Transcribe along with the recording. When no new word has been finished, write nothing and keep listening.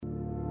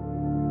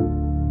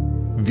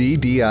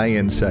VDI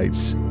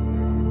Insights.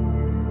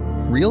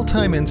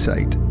 Real-time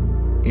insight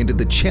into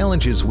the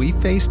challenges we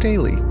face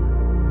daily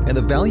and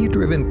the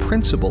value-driven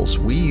principles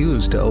we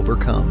use to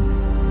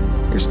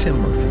overcome. Here's Tim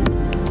Murphy.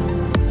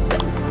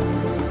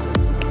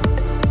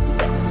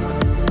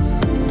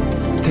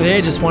 Today,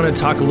 I just want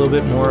to talk a little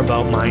bit more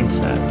about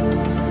mindset.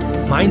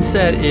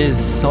 Mindset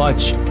is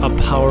such a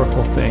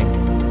powerful thing.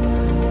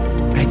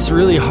 It's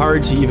really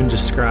hard to even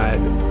describe.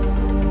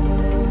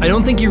 I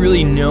don't think you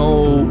really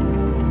know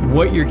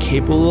what you're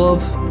capable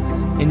of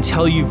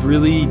until you've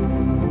really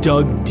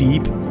dug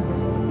deep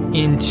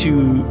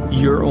into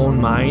your own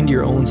mind,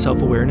 your own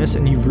self-awareness,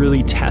 and you've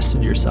really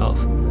tested yourself.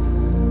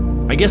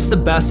 I guess the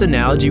best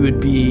analogy would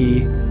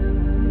be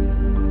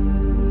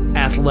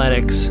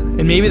athletics.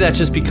 And maybe that's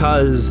just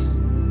because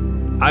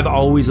I've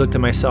always looked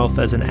at myself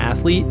as an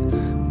athlete,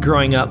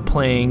 growing up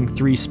playing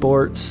 3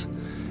 sports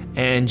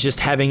and just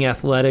having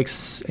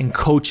athletics and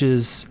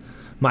coaches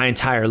my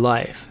entire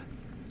life.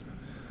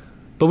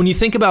 But when you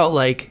think about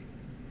like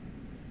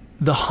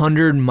the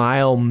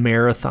 100-mile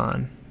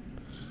marathon,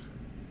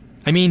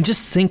 I mean,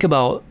 just think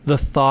about the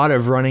thought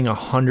of running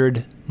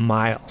 100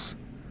 miles.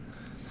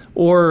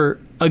 Or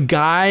a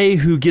guy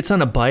who gets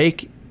on a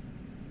bike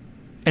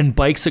and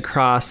bikes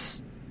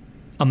across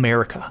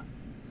America.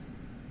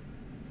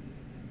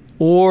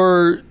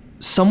 Or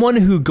someone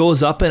who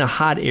goes up in a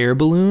hot air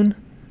balloon,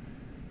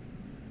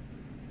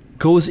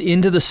 goes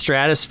into the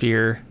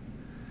stratosphere,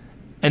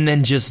 and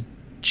then just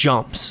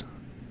jumps.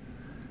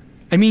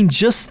 I mean,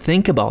 just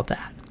think about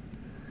that.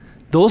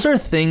 Those are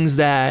things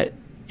that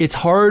it's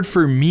hard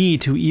for me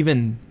to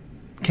even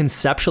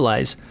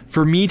conceptualize,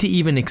 for me to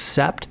even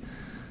accept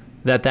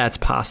that that's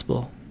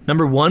possible.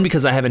 Number one,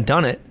 because I haven't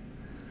done it.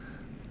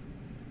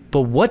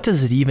 But what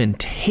does it even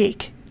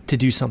take to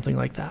do something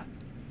like that?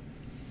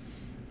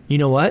 You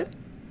know what?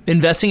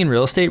 Investing in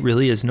real estate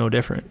really is no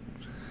different.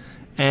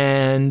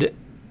 And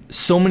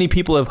so many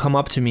people have come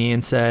up to me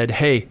and said,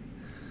 hey,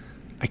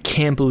 I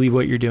can't believe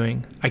what you're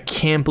doing. I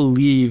can't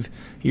believe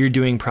you're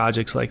doing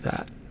projects like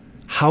that.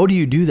 How do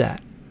you do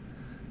that?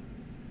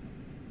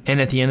 And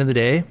at the end of the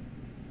day,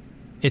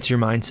 it's your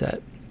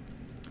mindset.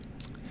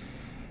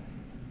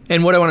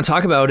 And what I want to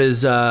talk about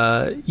is,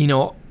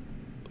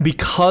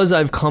 because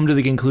I've come to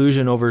the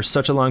conclusion over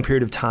such a long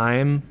period of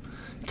time,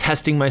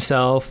 testing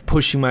myself,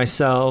 pushing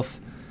myself,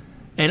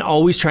 and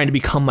always trying to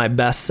become my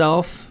best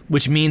self,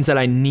 which means that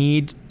I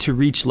need to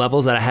reach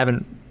levels that I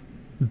haven't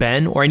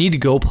been, or I need to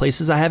go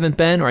places I haven't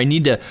been, or I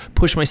need to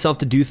push myself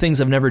to do things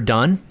I've never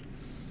done.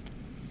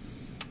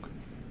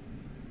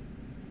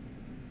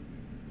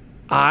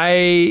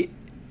 I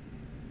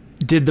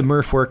did the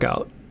Murph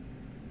workout.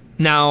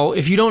 Now,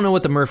 if you don't know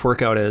what the Murph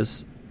workout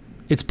is,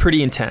 it's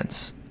pretty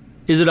intense.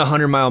 Is it a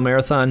 100-mile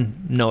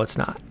marathon? No, it's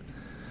not.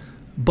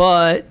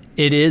 But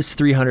it is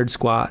 300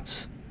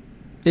 squats.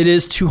 It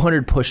is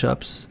 200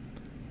 push-ups.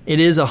 It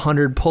is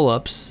 100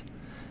 pull-ups.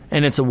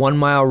 And it's a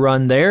 1-mile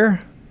run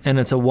there, and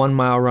it's a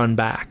 1-mile run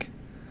back.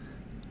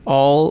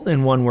 All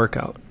in one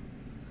workout.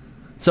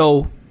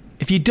 So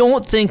if you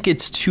don't think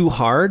it's too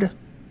hard,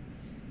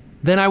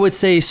 then I would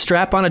say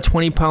strap on a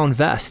 20-pound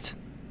vest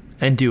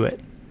and do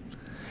it.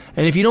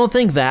 And if you don't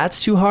think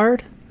that's too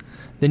hard,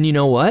 then you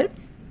know what?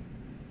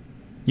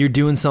 You're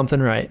doing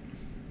something right.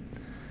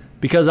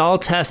 Because I'll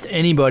test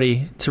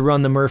anybody to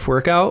run the Murph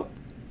workout,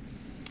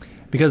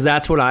 because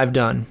that's what I've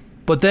done.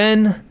 But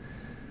then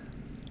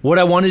what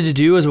I wanted to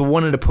do is I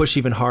wanted to push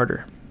even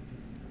harder.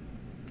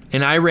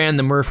 And I ran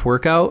the Murph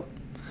workout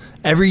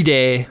every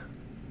day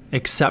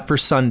except for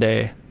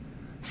Sunday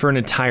for an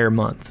entire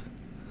month.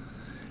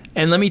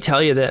 And let me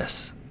tell you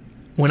this,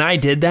 when I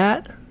did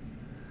that,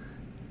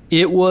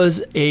 it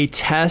was a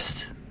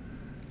test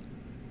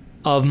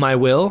of my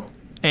will,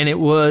 and it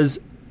was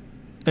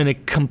a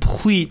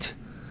complete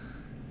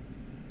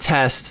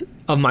test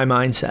of my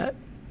mindset.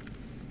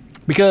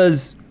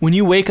 Because when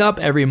you wake up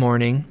every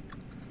morning,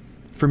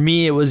 for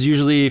me it was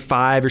usually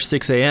 5 or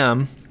 6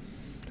 a.m.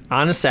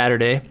 on a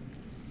Saturday,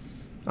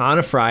 on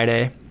a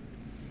Friday,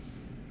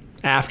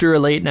 after a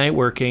late night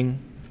working,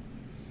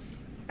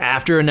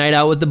 after a night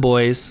out with the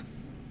boys,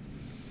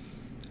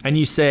 and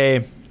you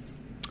say,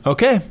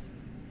 okay,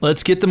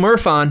 let's get the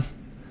Murph on.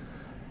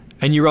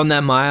 And you run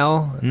that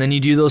mile, and then you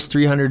do those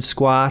 300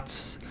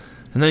 squats,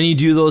 and then you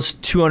do those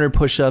 200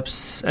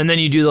 push-ups, and then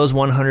you do those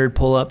 100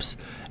 pull-ups,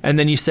 and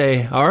then you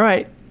say, all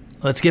right,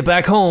 let's get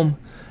back home,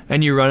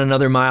 and you run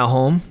another mile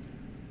home.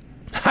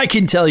 I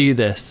can tell you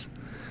this,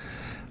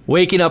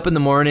 waking up in the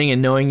morning and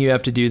knowing you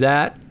have to do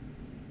that,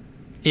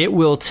 it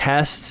will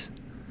test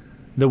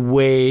the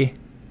way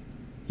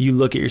you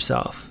look at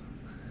yourself.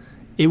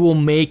 It will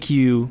make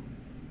you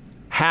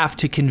have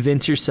to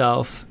convince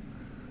yourself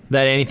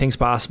that anything's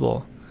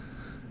possible.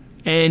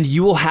 And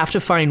you will have to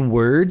find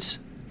words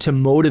to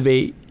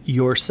motivate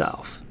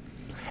yourself.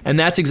 And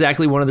that's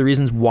exactly one of the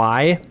reasons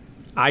why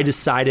I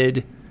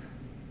decided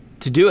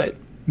to do it,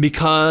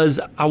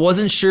 because I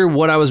wasn't sure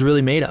what I was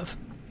really made of.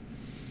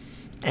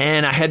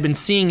 And I had been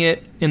seeing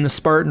it in the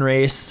Spartan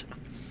race.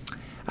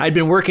 I'd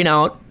been working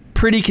out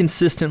pretty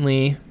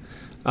consistently,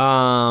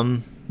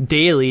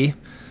 daily,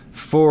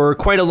 for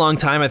quite a long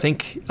time. I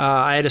think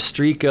I had a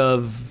streak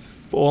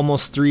of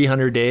almost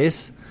 300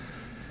 days.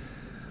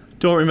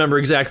 Don't remember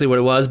exactly what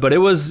it was, but it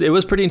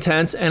was pretty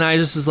intense. And I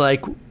just was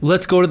like,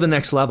 let's go to the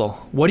next level.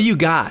 What do you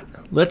got?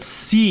 Let's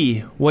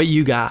see what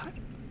you got.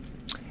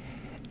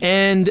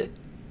 And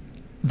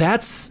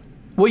that's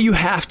what you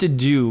have to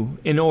do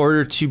in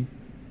order to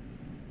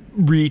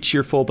reach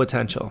your full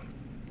potential.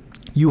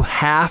 You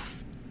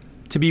have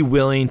to be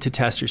willing to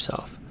test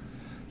yourself.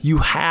 You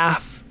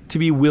have to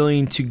be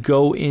willing to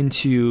go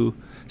into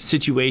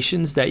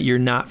situations that you're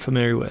not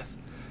familiar with.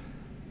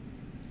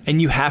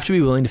 And you have to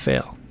be willing to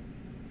fail.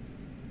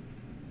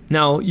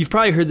 Now, you've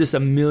probably heard this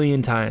a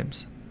million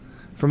times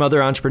from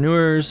other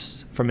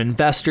entrepreneurs, from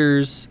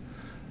investors,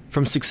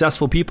 from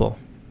successful people.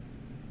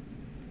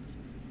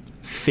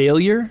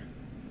 Failure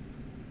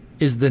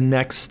is the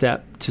next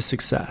step to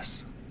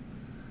success.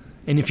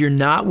 And if you're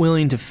not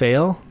willing to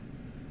fail,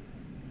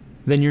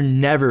 then you're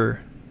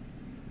never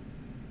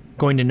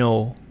going to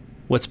know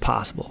what's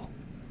possible.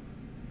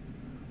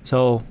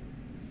 So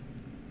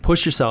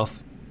push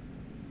yourself,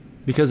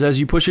 because as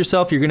you push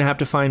yourself, you're going to have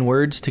to find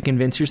words to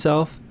convince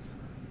yourself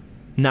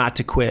not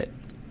to quit.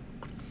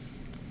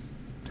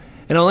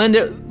 And I'll end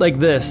it like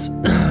this.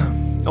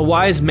 A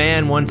wise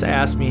man once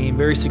asked me, a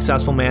very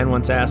successful man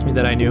once asked me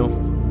that I knew,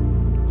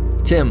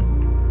 Tim,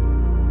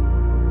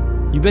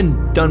 you've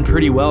been done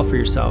pretty well for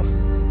yourself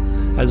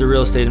as a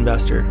real estate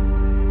investor.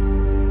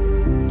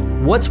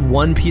 What's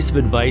one piece of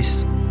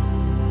advice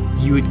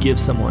you would give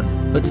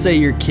someone? Let's say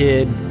your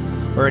kid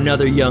or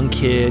another young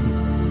kid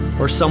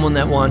or someone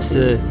that wants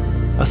to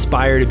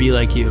aspire to be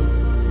like you.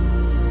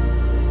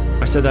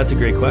 I said, that's a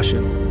great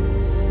question.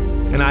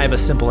 And I have a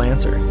simple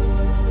answer.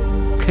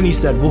 And he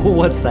said, well,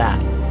 what's that?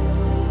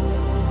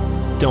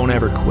 Don't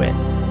ever quit.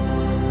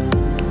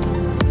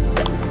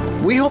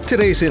 We hope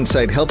today's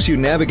insight helps you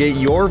navigate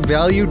your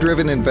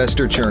value-driven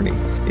investor journey.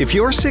 If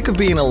you're sick of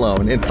being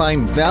alone and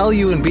find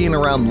value in being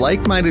around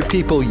like-minded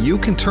people you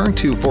can turn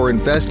to for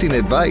investing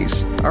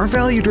advice, our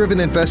value-driven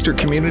investor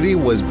community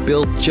was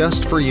built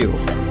just for you.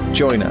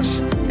 Join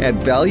us at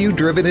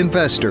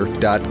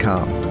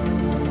valuedriveninvestor.com.